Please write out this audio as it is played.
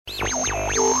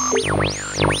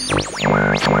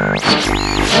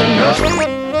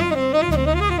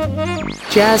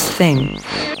Jazz Thing.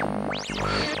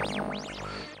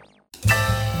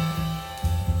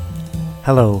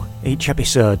 Hello, each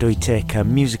episode we take a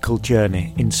musical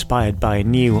journey inspired by a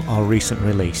new or recent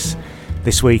release.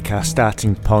 This week our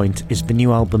starting point is the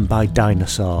new album by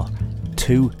Dinosaur,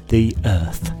 To the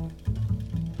Earth.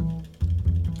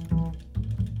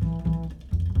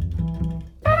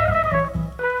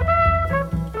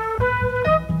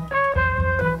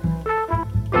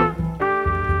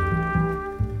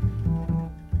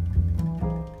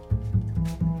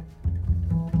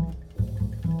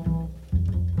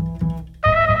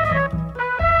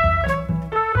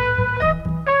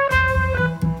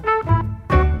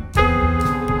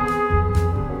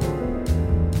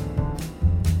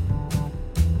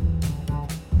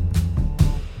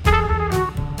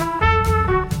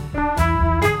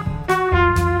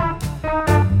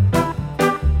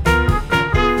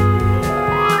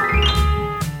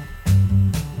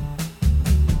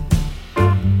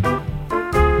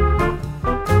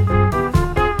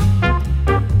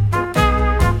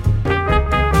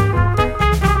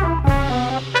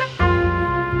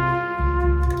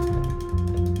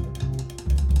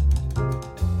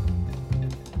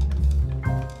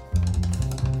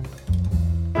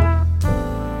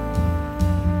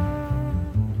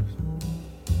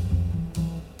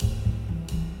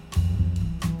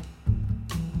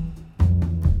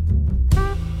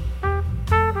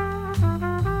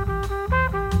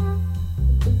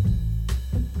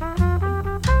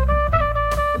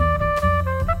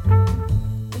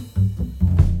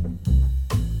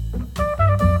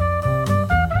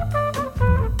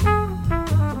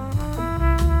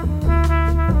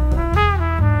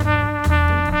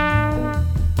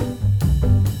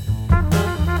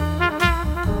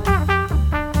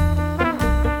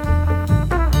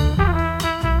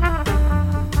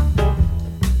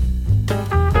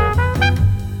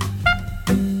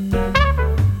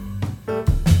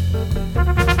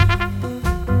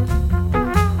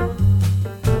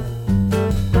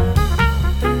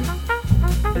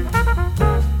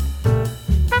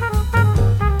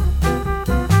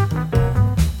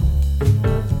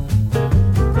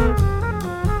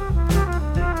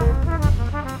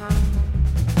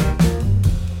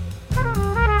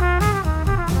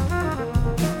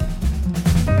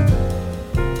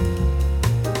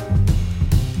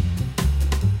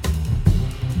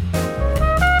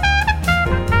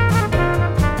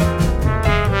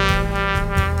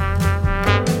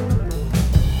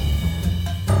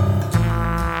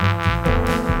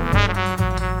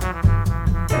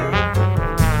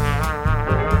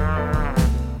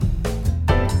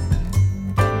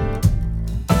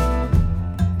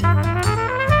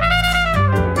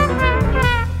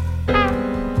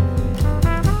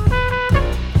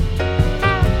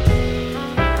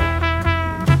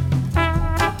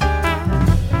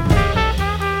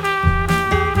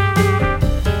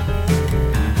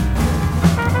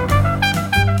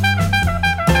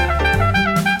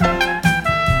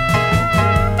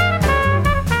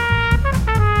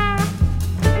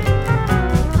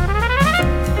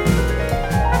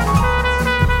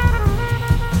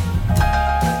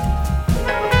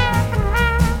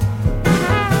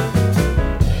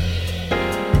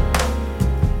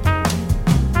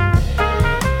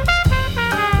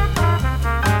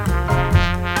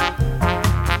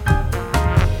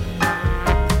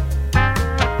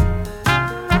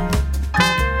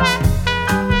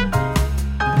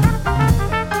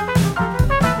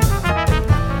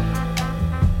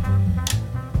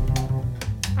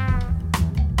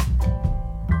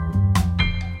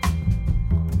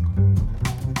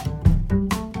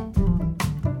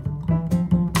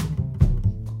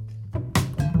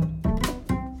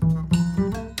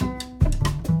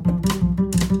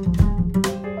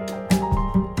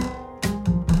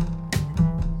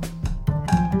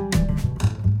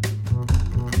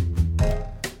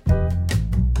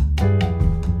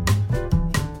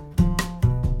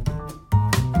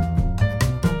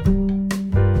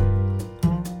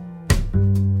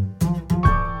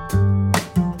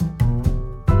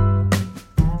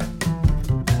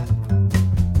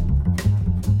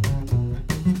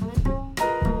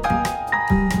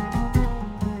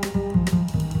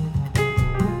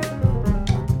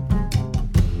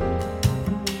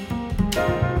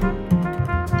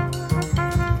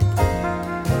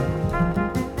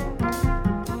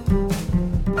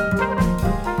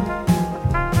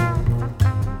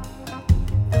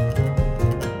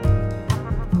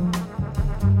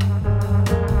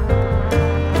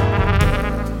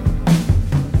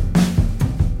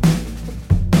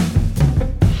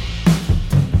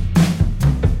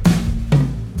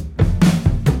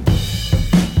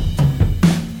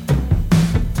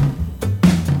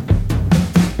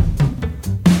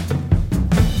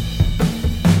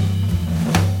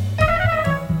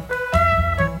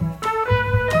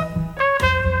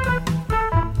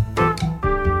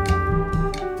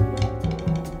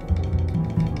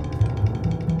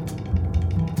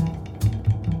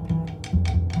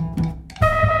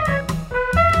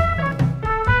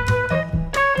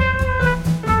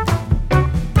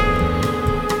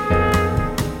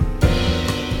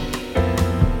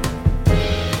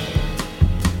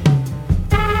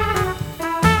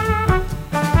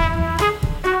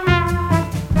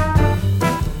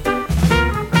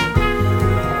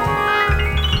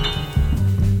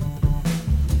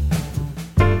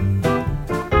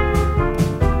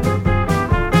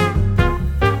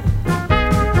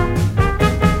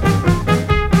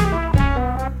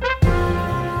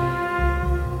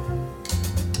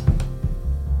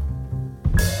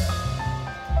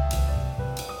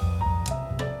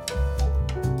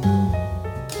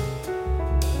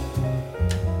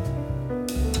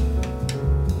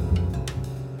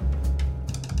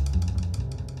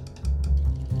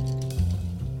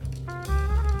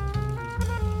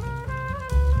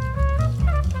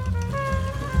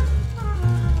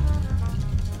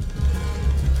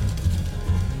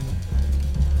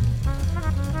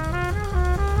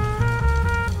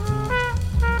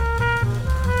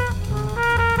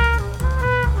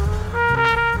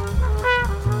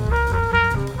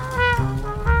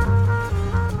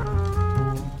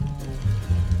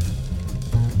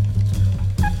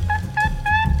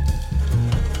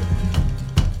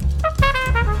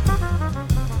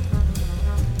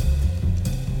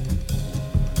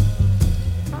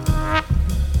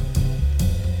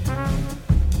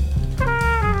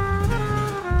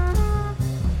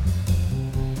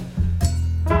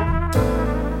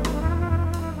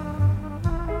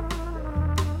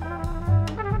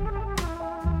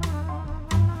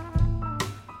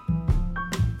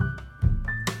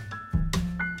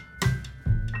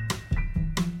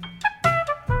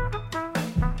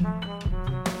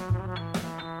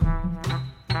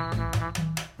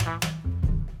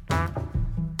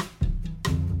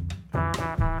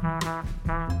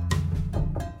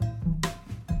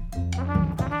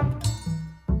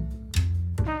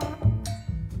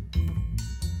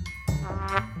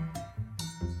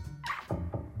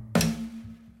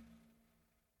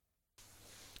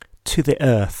 To the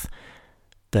Earth,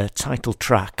 the title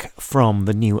track from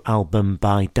the new album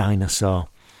by Dinosaur.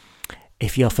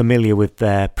 If you're familiar with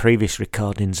their previous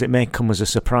recordings, it may come as a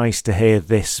surprise to hear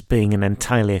this being an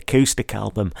entirely acoustic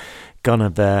album, gone are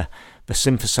the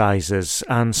synthesizers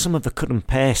and some of the cut and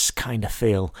paste kind of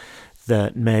feel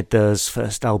that made those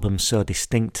first albums so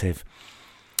distinctive.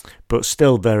 But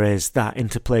still there is that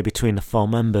interplay between the four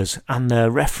members and the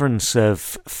reference of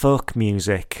folk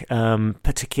music,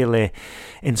 particularly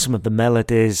in some of the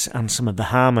melodies and some of the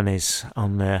harmonies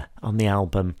on the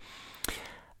album.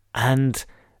 And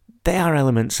they are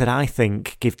elements that I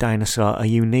think give Dinosaur a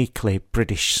uniquely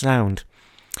British sound.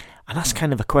 And that's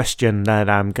kind of a question that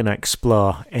I'm going to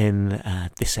explore in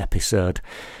this episode.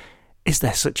 Is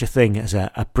there such a thing as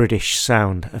a British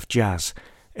sound of jazz?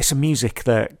 It's a music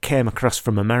that came across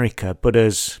from America, but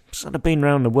has sort of been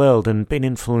around the world and been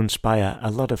influenced by a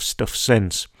lot of stuff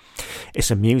since.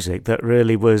 It's a music that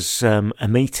really was a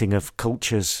meeting of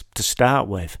cultures to start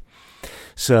with.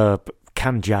 So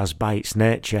can jazz by its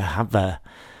nature have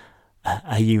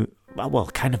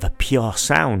kind of a pure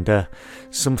sound,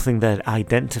 something that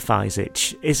identifies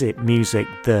it? Is it music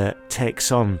that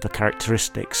takes on the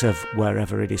characteristics of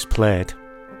wherever it is played?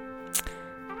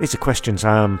 These are questions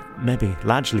I'm maybe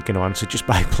largely going to answer just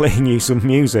by playing you some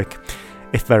music,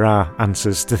 if there are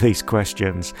answers to these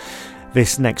questions.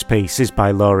 This next piece is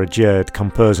by Laura Jerd,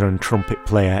 composer and trumpet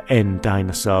player in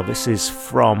Dinosaur. This is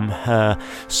from her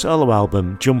solo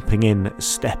album, Jumping In,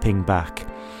 Stepping Back.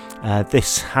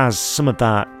 This has some of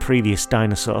that previous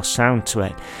Dinosaur sound to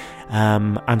it,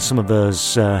 and some of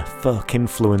those folk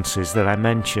influences that I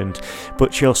mentioned,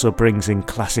 but she also brings in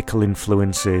classical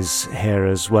influences here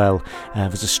as well.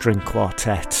 There's a string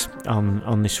quartet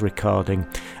on this recording,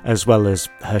 as well as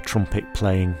her trumpet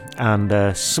playing,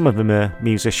 and some of them are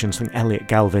musicians, I think Elliot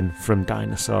Galvin from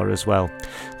Dinosaur as well.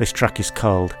 This track is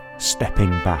called Stepping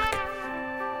Back.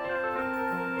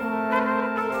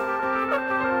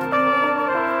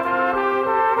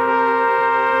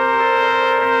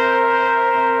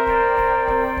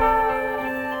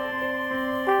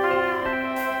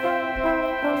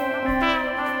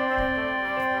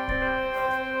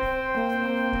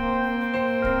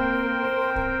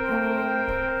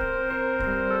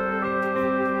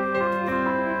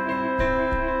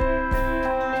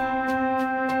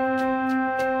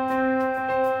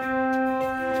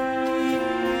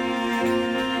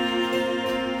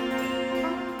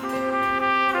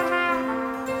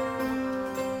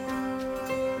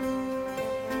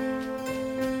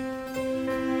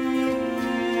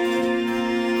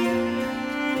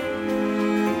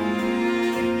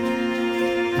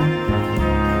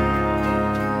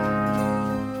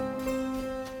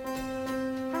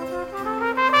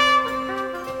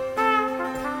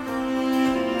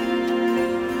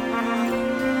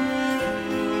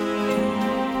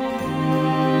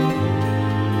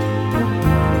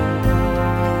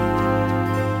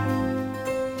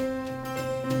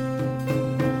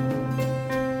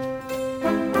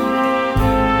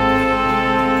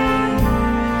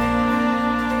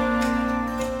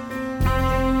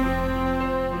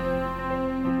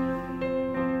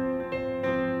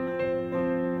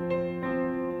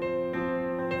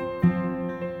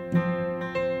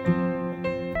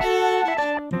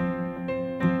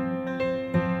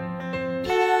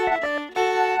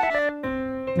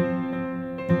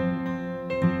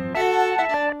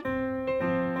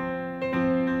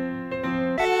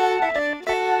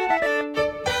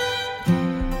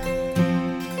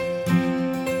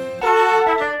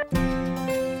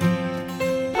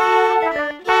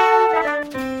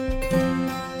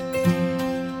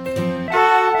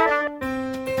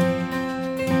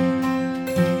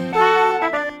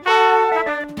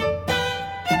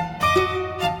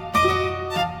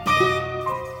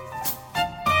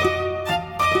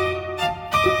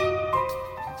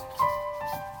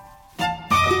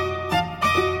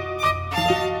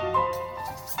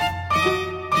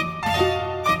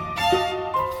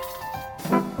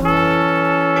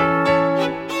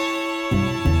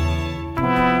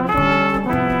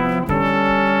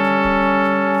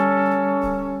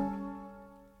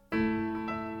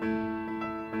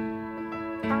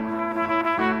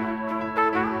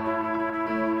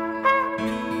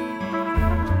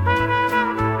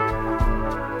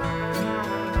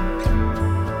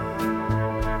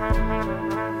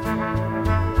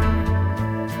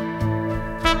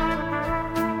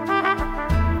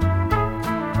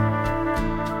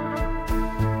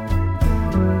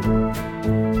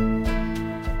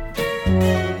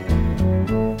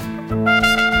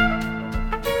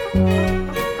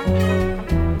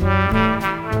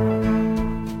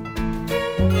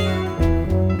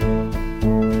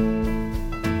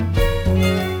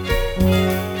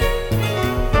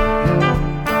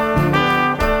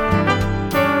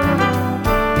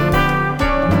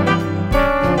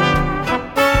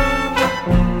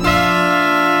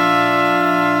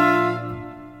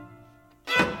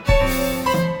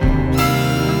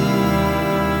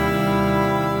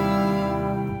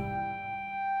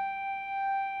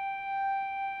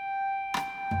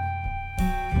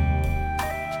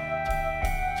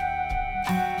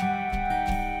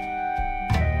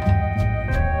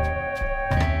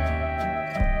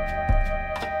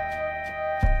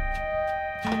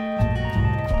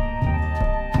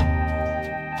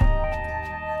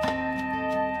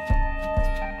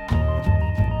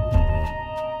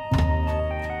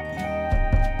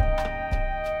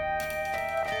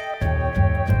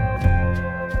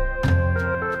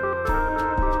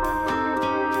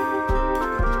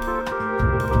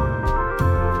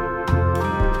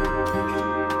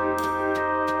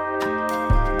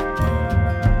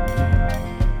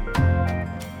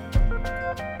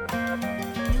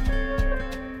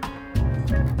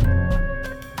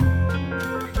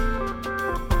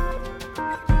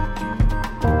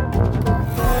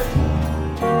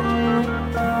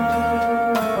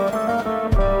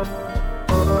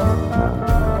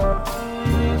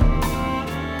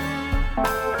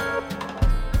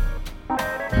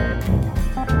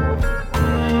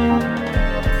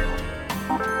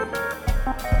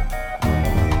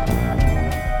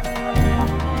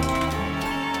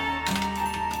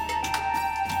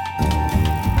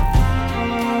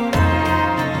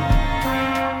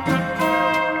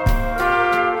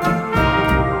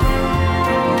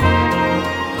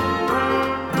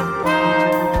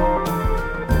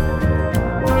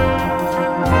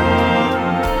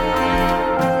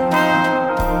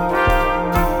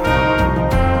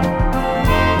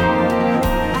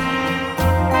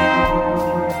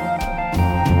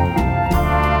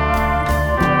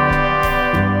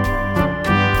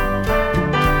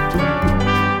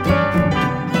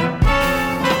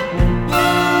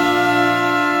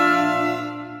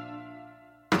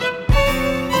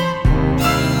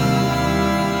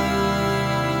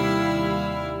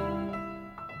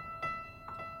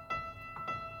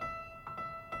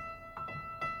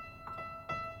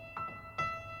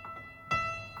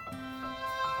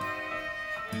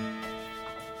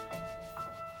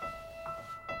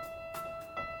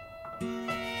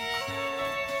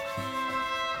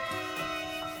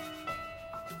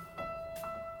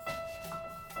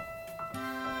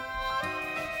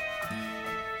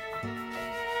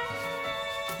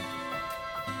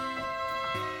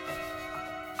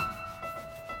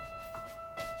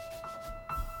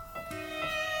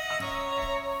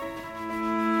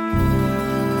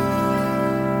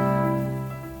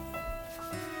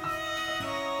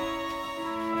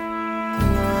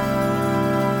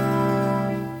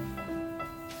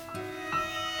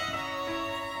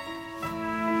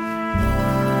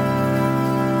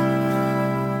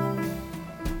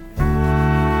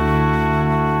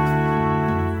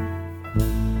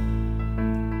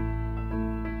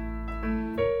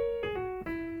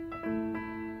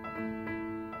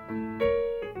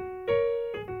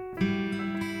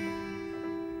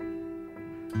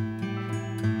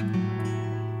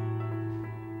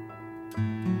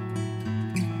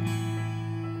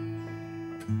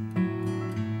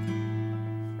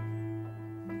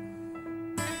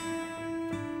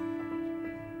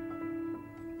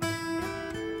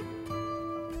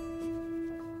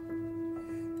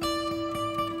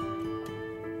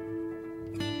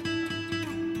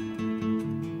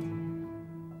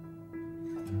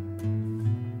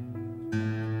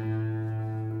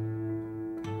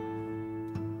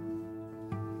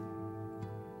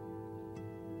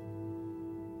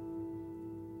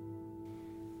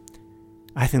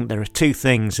 I think there are two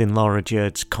things in Laura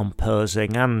Jurd's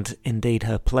composing and indeed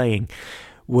her playing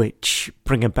which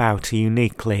bring about a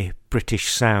uniquely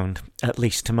British sound, at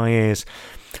least to my ears.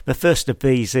 The first of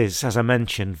these is, as I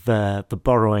mentioned, the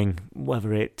borrowing,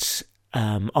 whether it's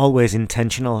always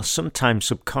intentional or sometimes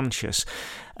subconscious,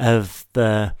 of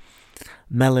the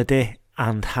melody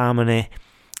and harmony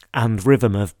and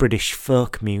rhythm of British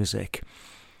folk music.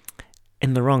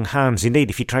 In the wrong hands,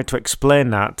 indeed, if you try to explain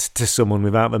that to someone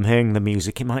without them hearing the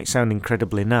music, it might sound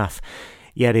incredibly naff.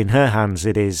 Yet in her hands,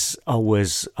 it is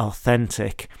always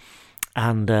authentic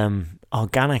and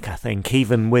organic, I think,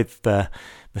 even with the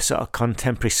sort of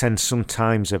contemporary sense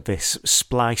sometimes of this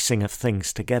splicing of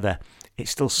things together. It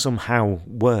still somehow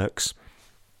works.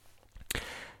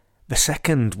 The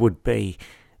second would be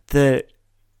that,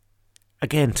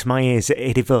 again, to my ears,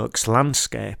 it evokes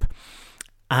landscape.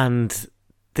 And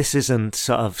this isn't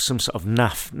sort of some sort of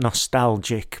naff,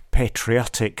 nostalgic,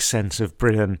 patriotic sense of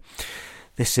Britain.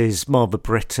 This is more the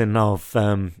Britain of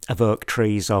oak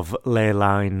trees, of ley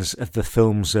lines, of the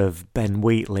films of Ben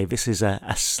Wheatley. This is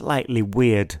a slightly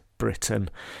weird Britain,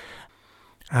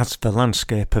 as the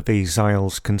landscape of these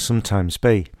isles can sometimes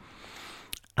be.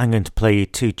 I'm going to play you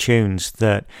two tunes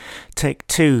that take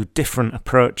two different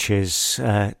approaches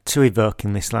to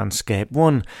evoking this landscape.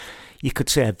 One, you could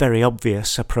say, a very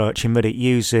obvious approach in that it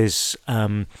uses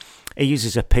a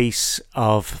piece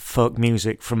of folk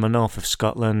music from the north of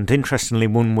Scotland, interestingly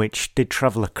one which did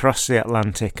travel across the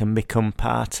Atlantic and become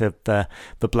part of the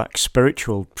black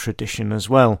spiritual tradition as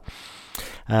well.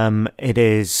 It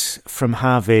is from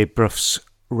Harvey Bruff's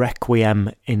Requiem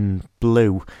in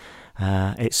Blue.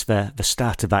 It's the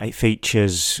start of that. It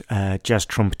features jazz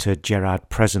trumpeter Gerard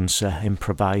Presencer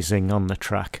improvising on the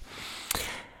track.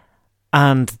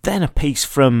 And then a piece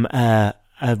from a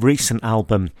recent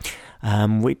album,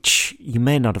 which you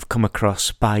may not have come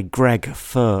across, by Greg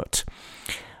Fote.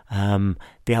 The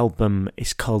album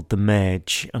is called The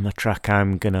Mage, and the track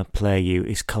I'm going to play you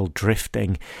is called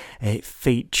Drifting.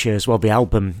 The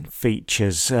album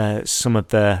features some of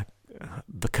the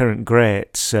current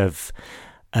greats of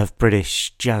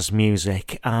British jazz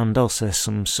music, and also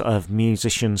some sort of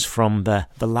musicians from the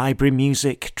library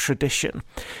music tradition,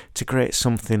 to create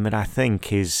something that I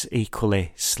think is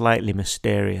equally slightly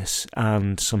mysterious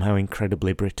and somehow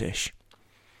incredibly British.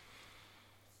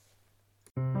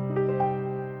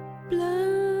 Black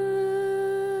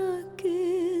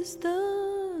is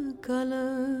the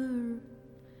color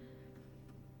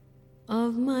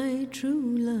of my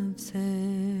true love's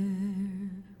hair.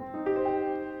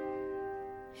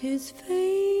 His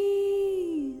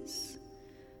face,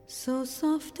 so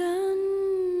soft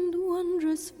and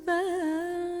wondrous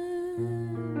fair,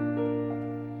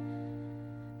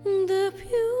 the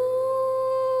purest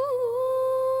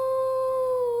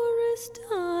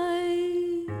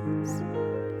eyes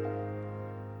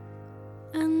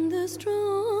and the strongest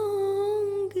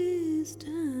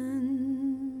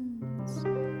hands.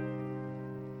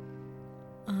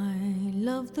 I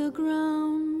love the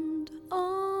ground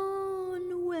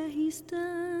where he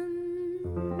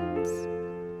stands.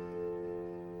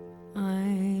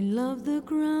 I love the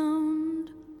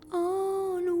ground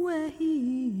on where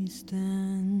he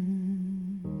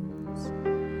stands.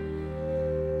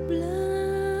 Black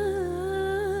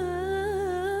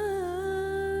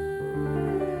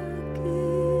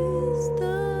is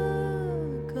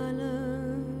the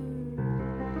color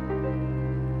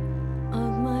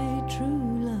of my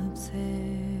true love's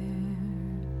hair,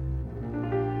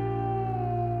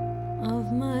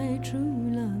 of my true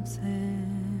love's hair,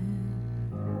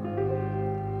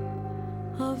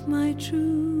 of my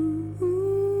true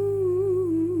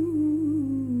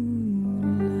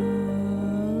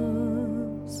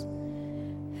love's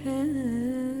hair.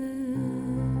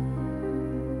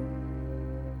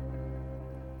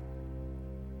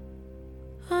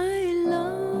 I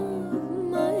love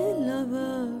my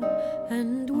lover,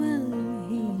 and well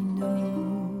he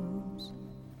knows.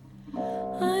 I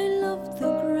love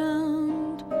the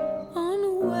ground on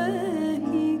where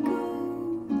he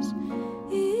goes.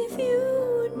 If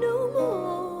you know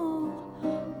more,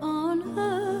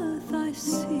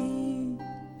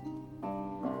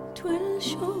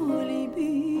 surely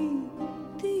be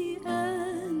the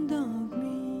end of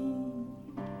me.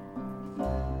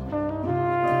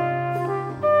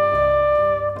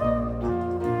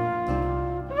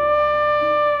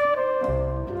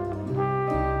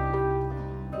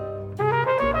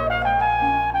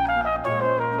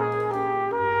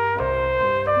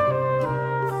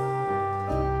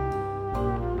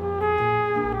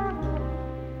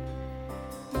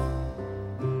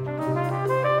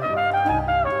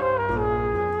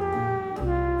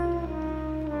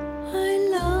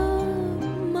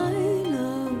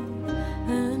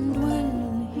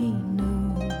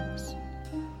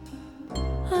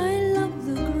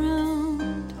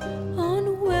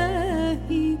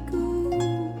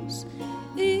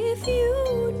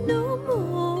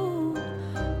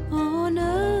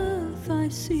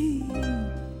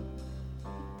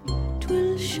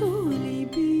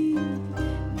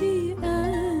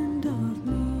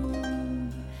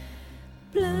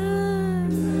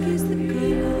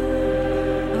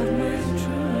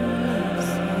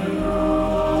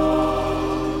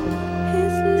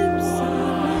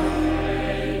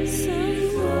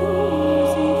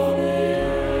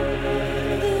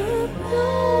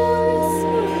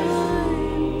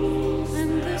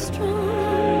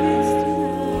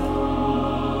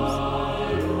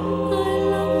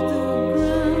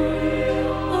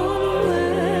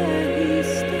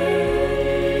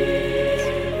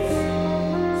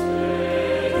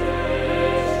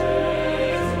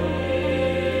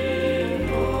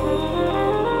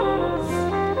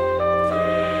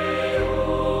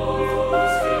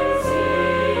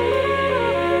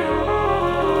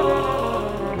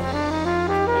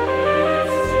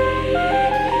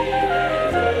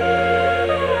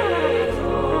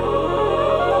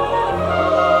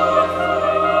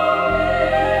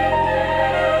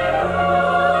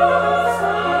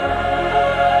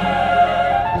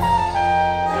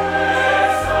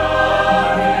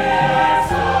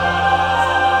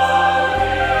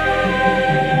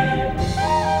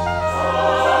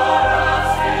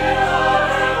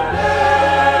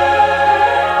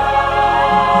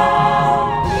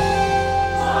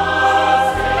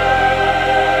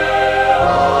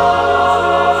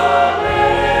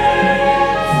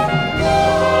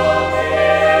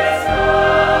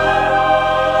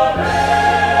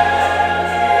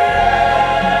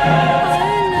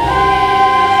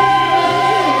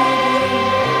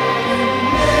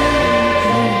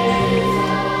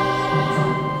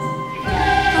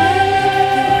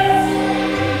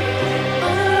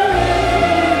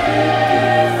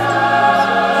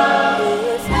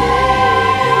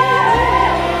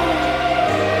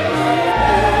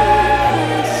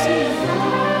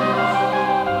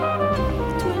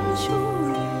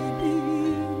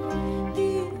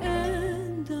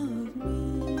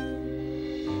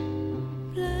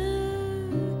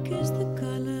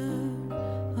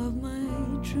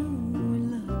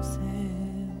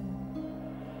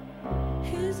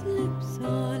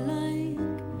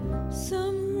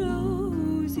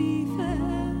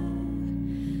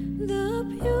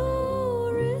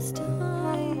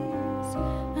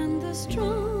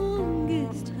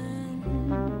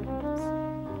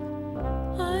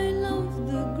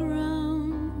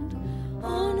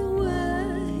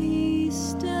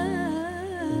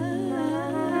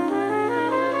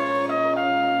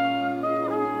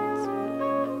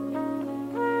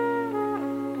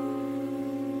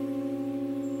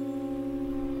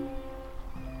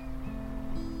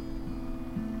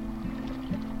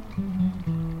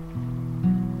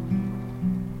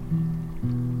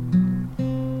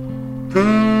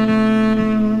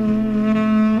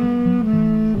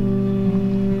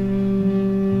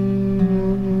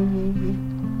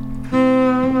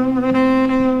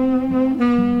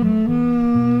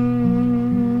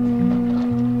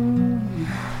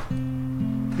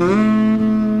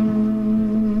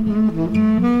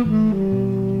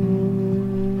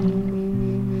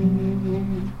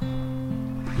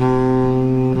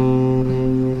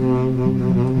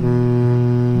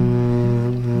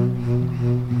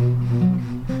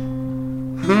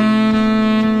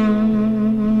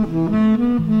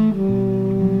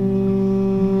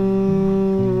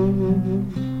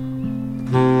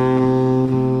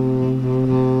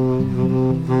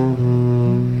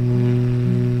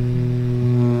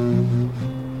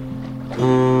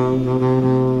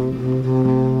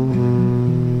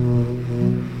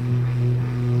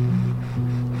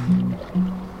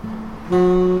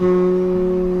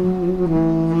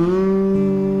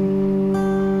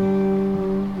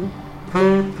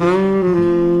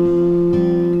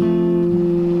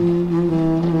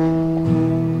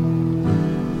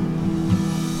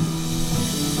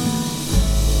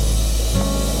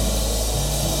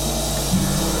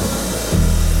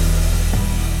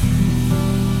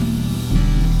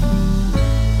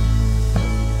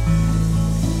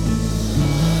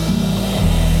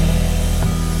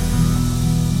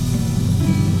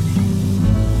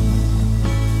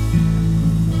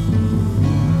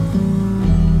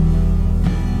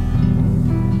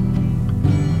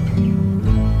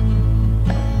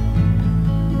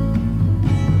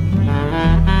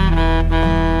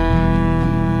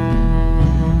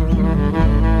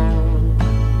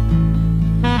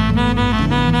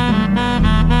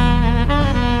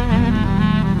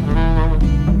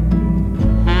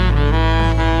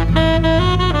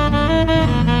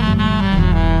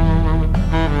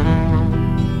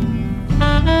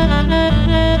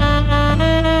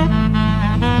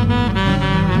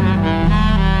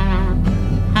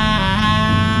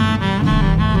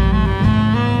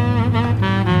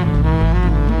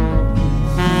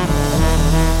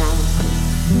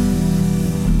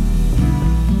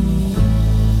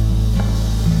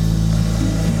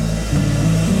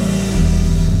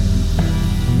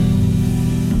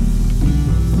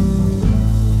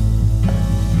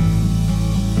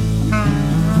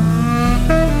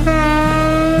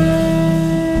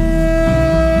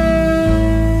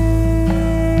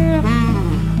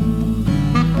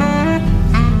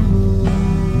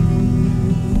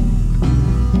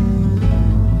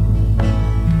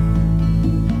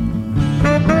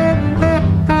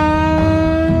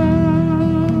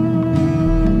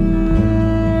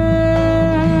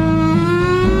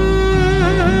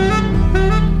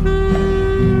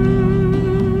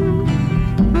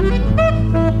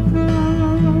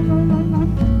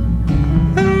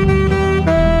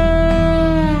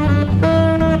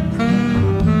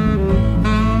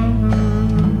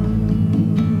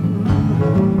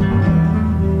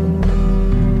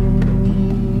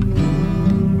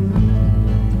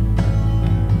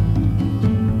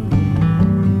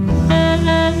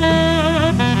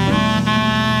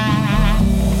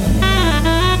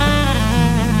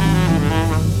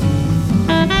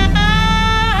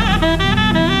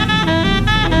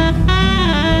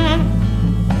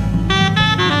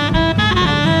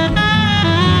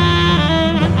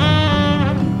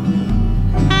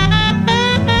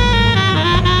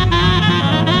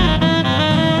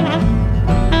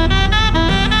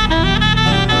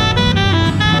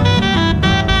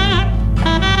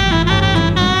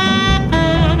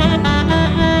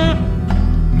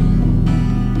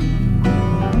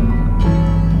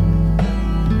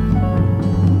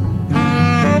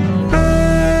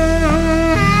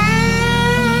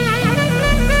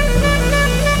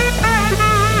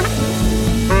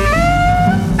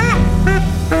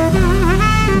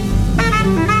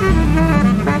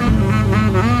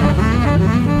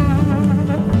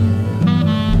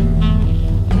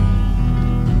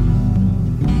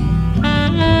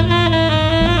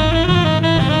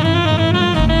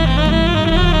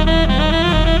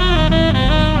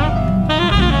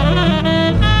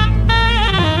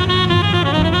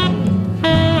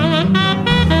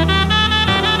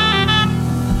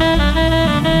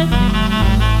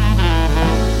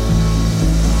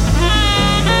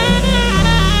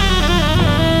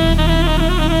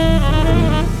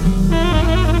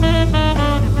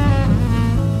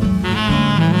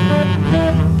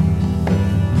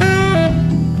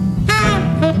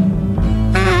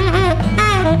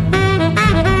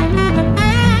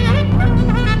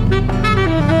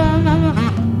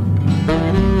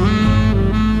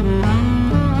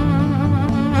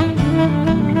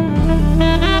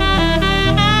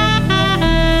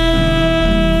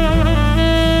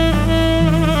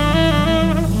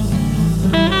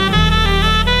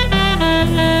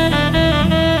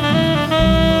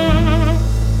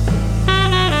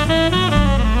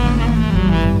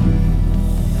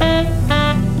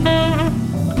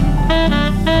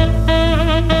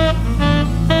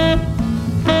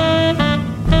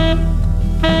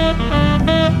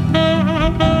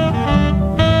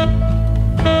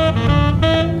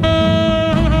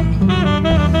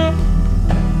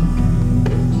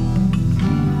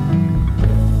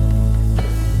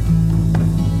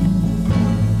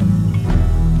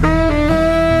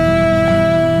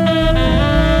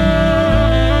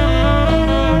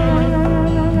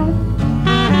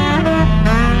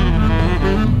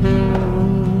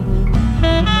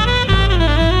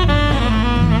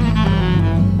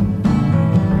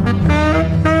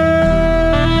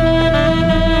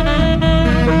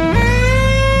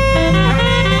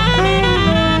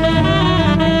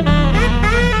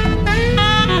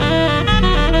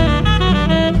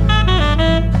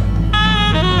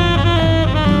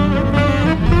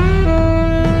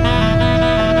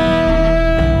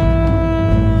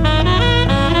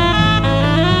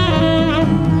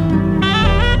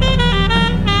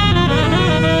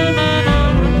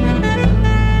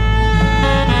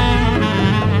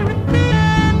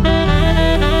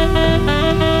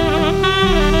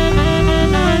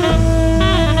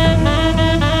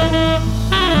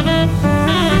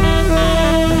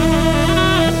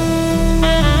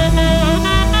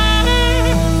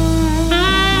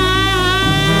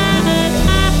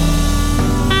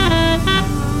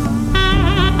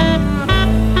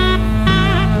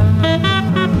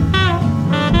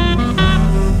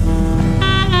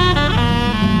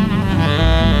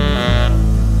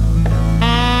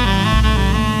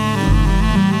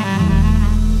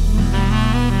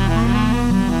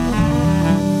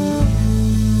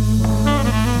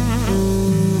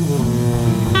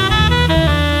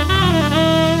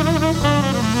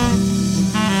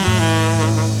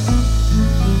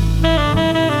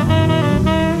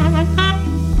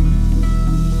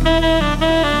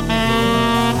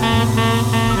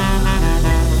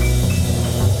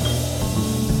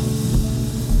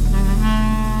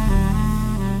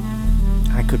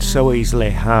 so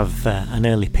easily have an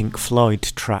early Pink Floyd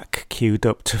track queued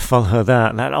up to follow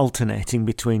that alternating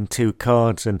between two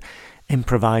chords and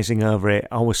improvising over it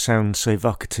always sounds so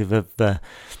evocative of the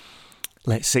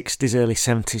late 60s, early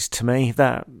 70s to me.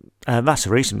 That's a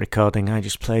recent recording. I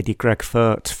just played you Greg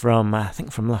Foat from, I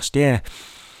think from last year.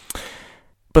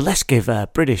 But let's give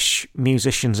British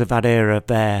musicians of that era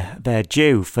their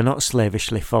due for not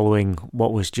slavishly following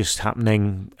what was just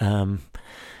happening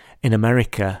in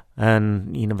America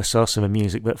and, you know, the source of the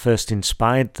music that first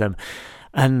inspired them.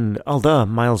 And although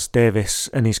Miles Davis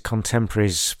and his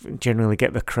contemporaries generally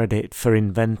get the credit for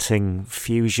inventing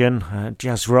fusion,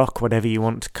 jazz rock, whatever you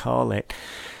want to call it,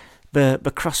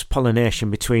 the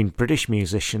cross-pollination between British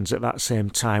musicians at that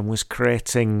same time was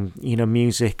creating, you know,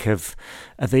 music of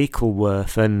equal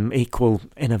worth and equal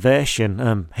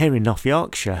innovation. Here in North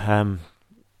Yorkshire,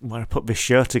 where I put this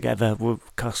show together,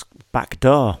 of course,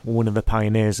 Backdoor, one of the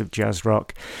pioneers of jazz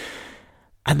rock.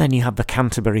 And then you have the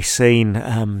Canterbury scene,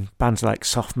 bands like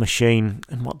Soft Machine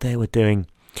and what they were doing.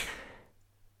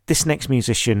 This next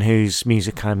musician whose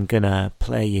music I'm going to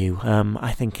play you,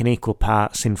 I think in equal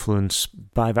parts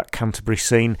influenced by that Canterbury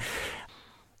scene,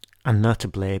 and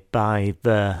notably by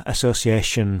the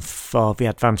Association for the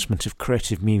Advancement of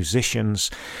Creative Musicians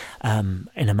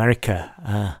in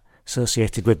America,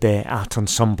 associated with the Art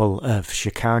Ensemble of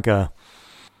Chicago.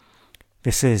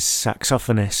 This is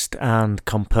saxophonist and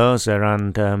composer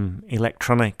and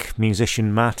electronic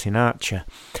musician Martin Archer,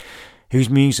 whose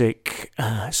music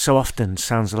so often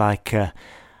sounds like a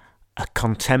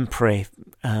contemporary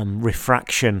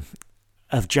refraction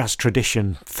of jazz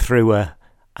tradition through a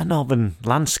northern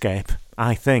landscape,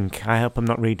 I think. I hope I'm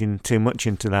not reading too much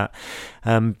into that.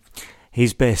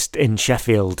 He's based in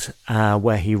Sheffield,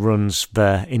 where he runs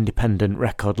the independent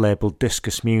record label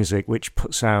Discus Music, which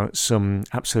puts out some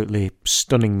absolutely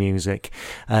stunning music,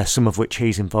 some of which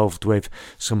he's involved with,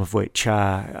 some of which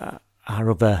are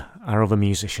other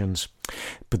musicians.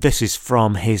 But this is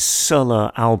from his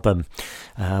solo album,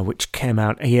 which came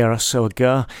out a year or so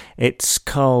ago. It's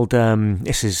called,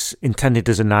 this is intended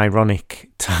as an ironic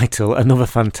title, Another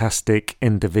Fantastic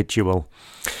Individual.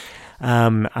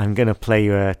 I'm going to play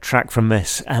you a track from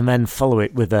this and then follow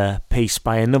it with a piece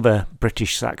by another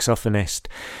British saxophonist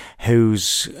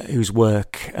whose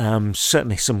work,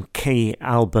 certainly some key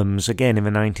albums, again in the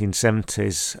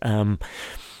 1970s,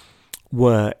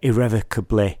 were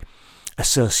irrevocably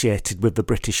associated with the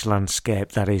British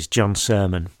landscape, that is John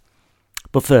Sermon.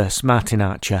 But first, Martin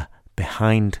Archer,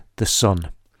 Behind the Sun.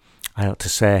 I ought to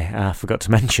say, I forgot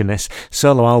to mention this,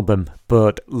 solo album,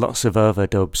 but lots of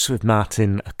overdubs with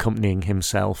Martin accompanying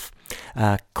himself.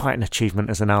 Quite an achievement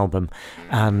as an album,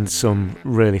 and some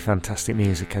really fantastic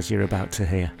music as you're about to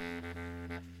hear.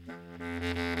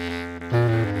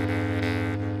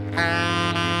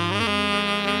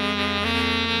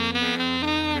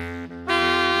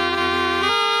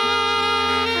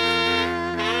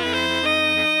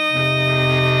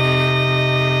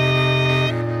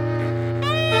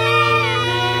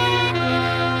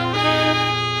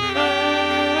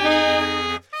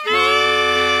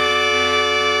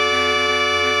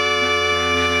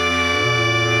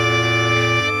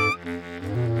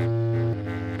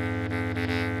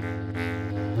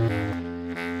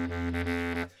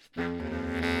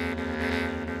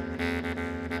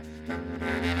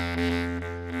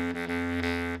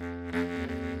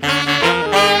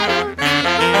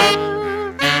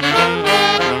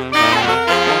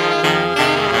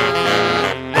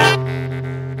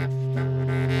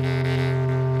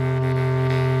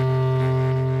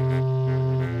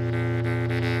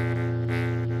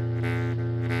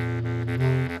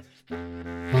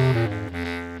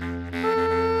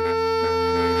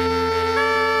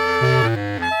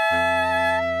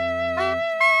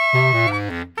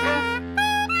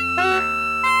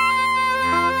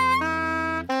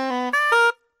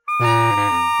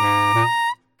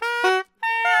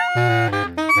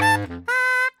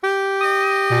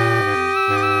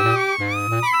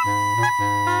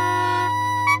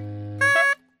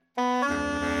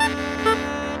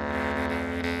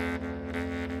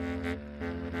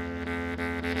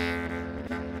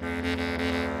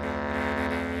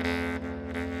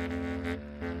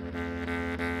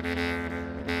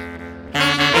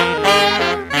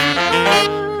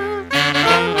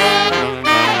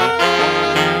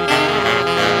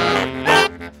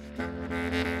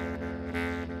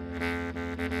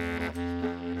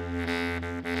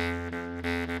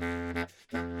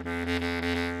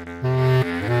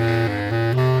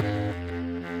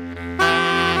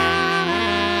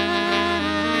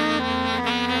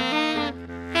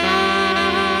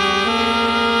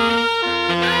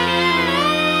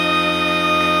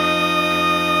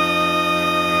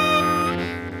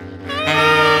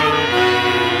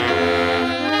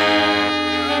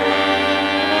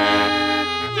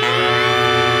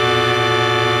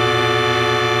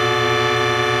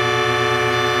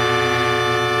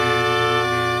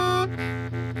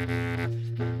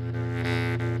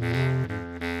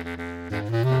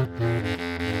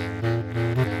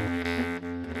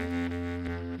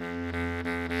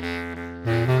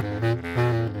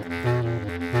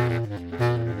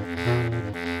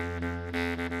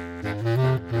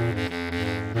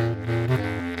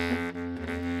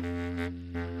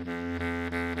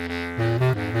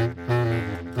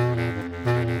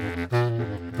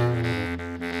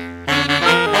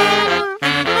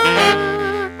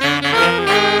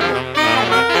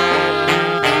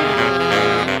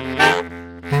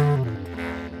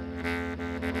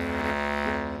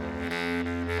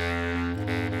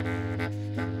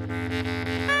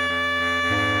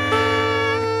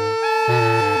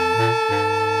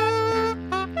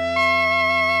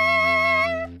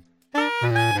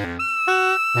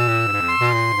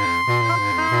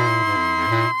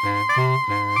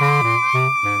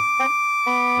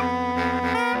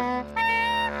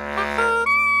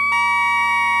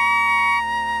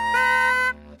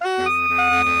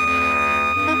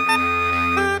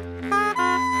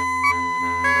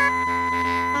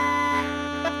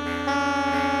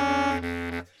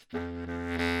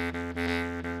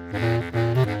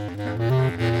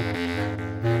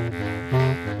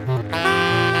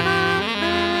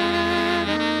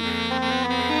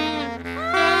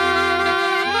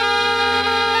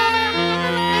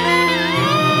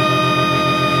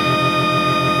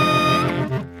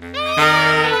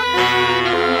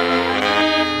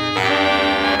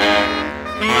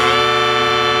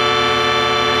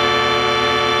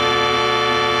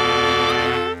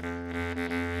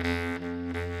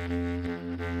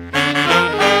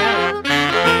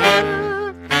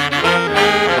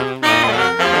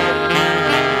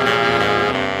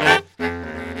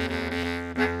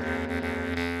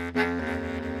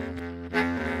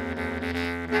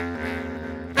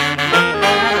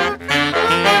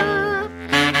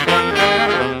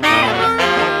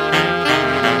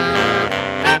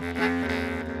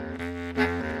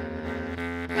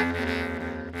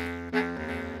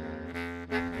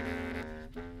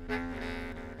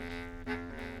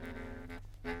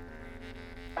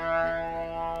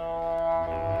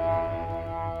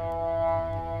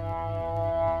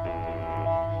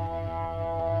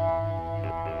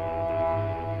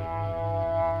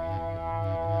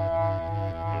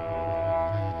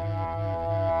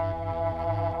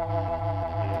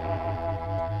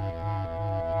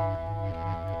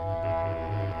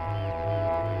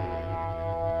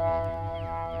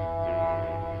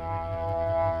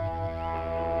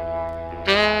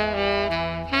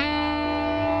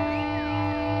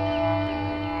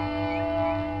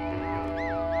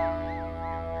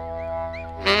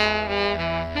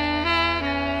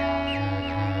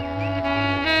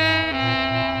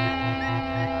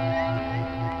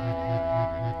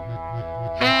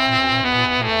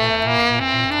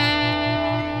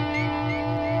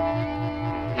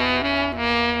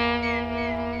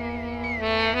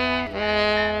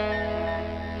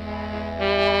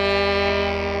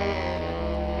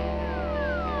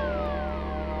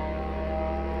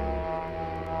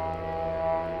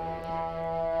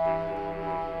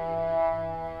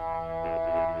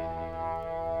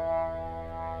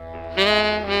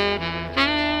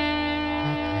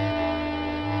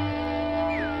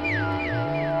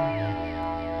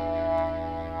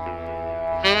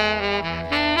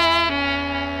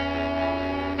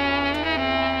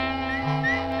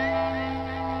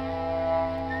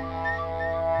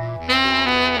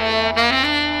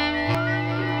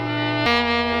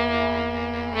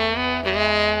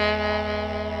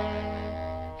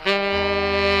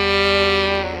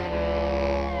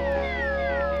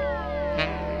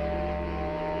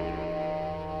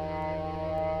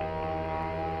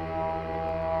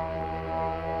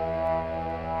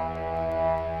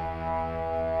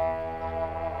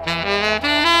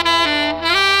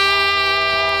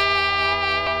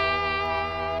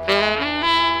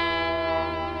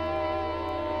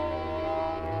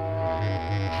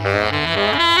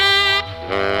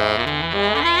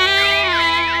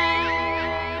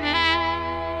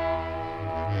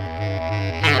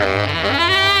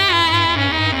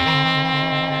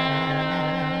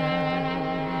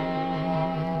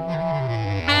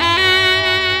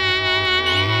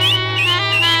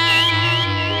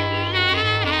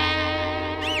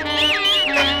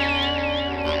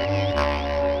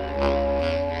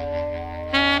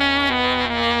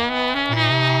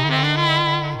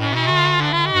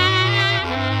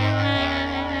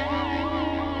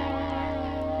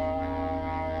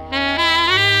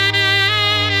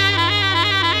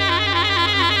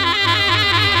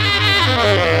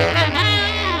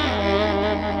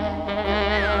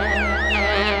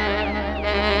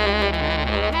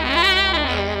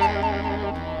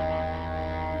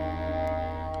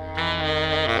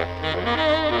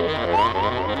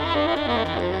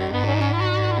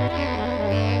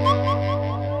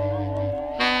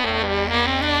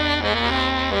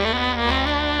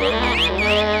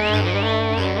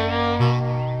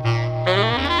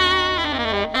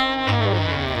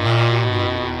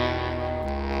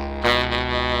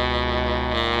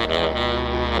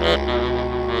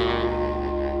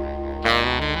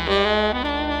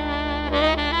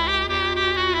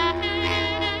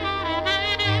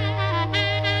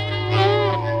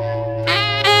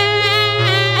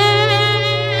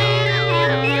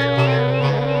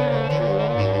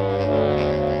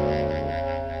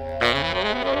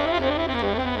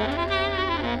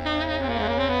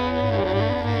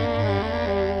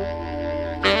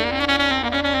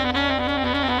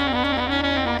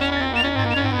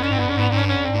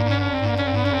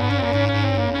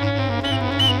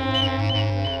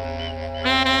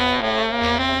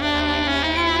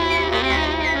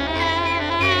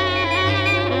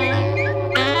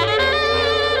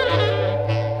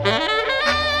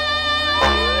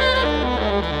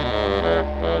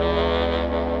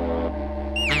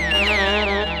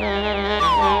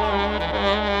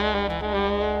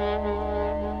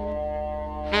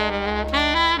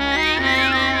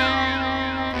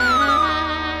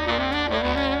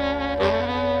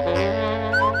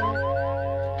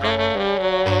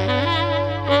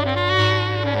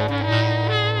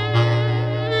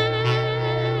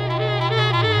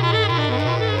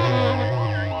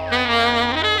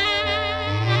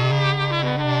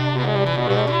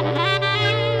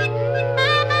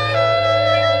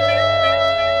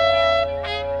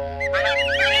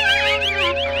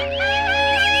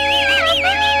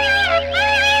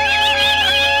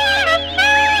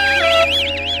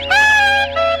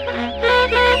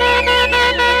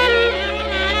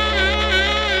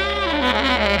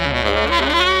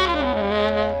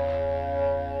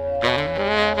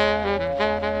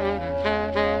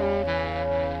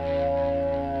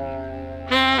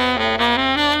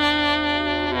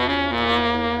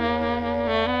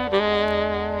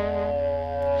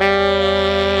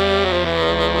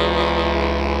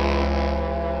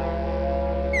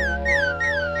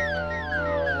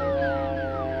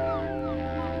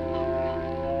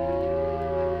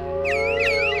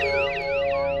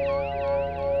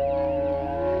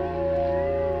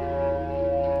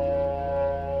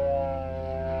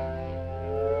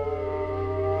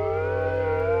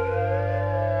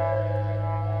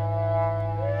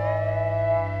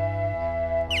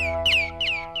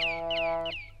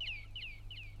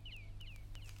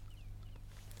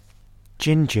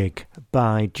 Ginjig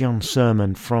by John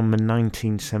Sermon from a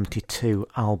 1972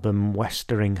 album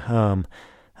Westering Home.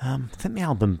 I think the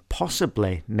album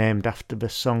possibly named after the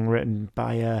song written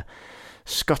by a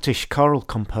Scottish choral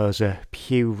composer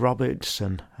Hugh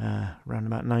Robertson around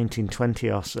about 1920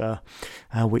 or so,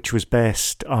 which was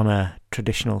based on a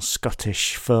traditional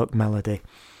Scottish folk melody.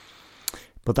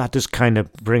 But that does kind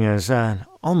of bring us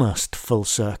almost full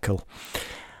circle.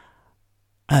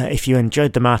 If you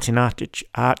enjoyed the Martin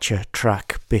Archer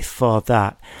track before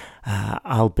that,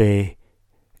 I'll be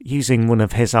using one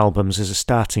of his albums as a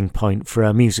starting point for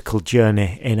a musical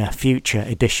journey in a future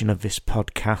edition of this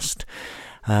podcast.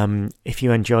 If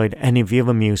you enjoyed any of the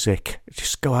other music,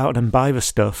 just go out and buy the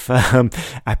stuff.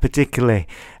 I particularly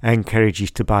encourage you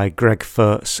to buy Greg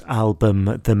Foat's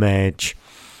album The Mage.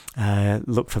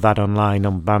 Look for that online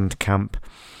on Bandcamp.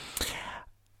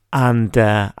 And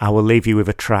I will leave you with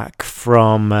a track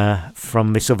from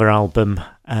this other album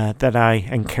that I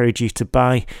encourage you to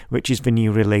buy, which is the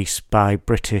new release by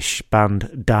British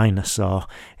band Dinosaur.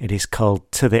 It is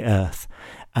called To the Earth,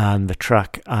 and the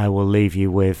track I will leave you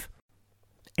with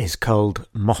is called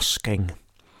Mosking.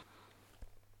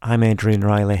 I'm Adrian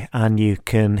Riley, and you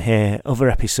can hear other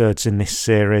episodes in this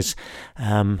series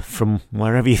from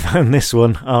wherever you found this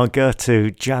one, or go to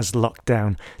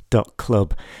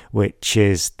jazzlockdown.club, which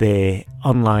is the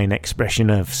online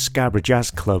expression of Scarborough Jazz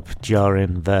Club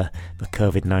during the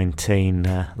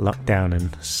COVID-19 lockdown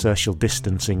and social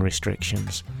distancing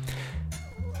restrictions.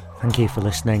 Thank you for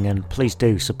listening, and please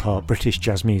do support British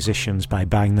jazz musicians by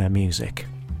buying their music.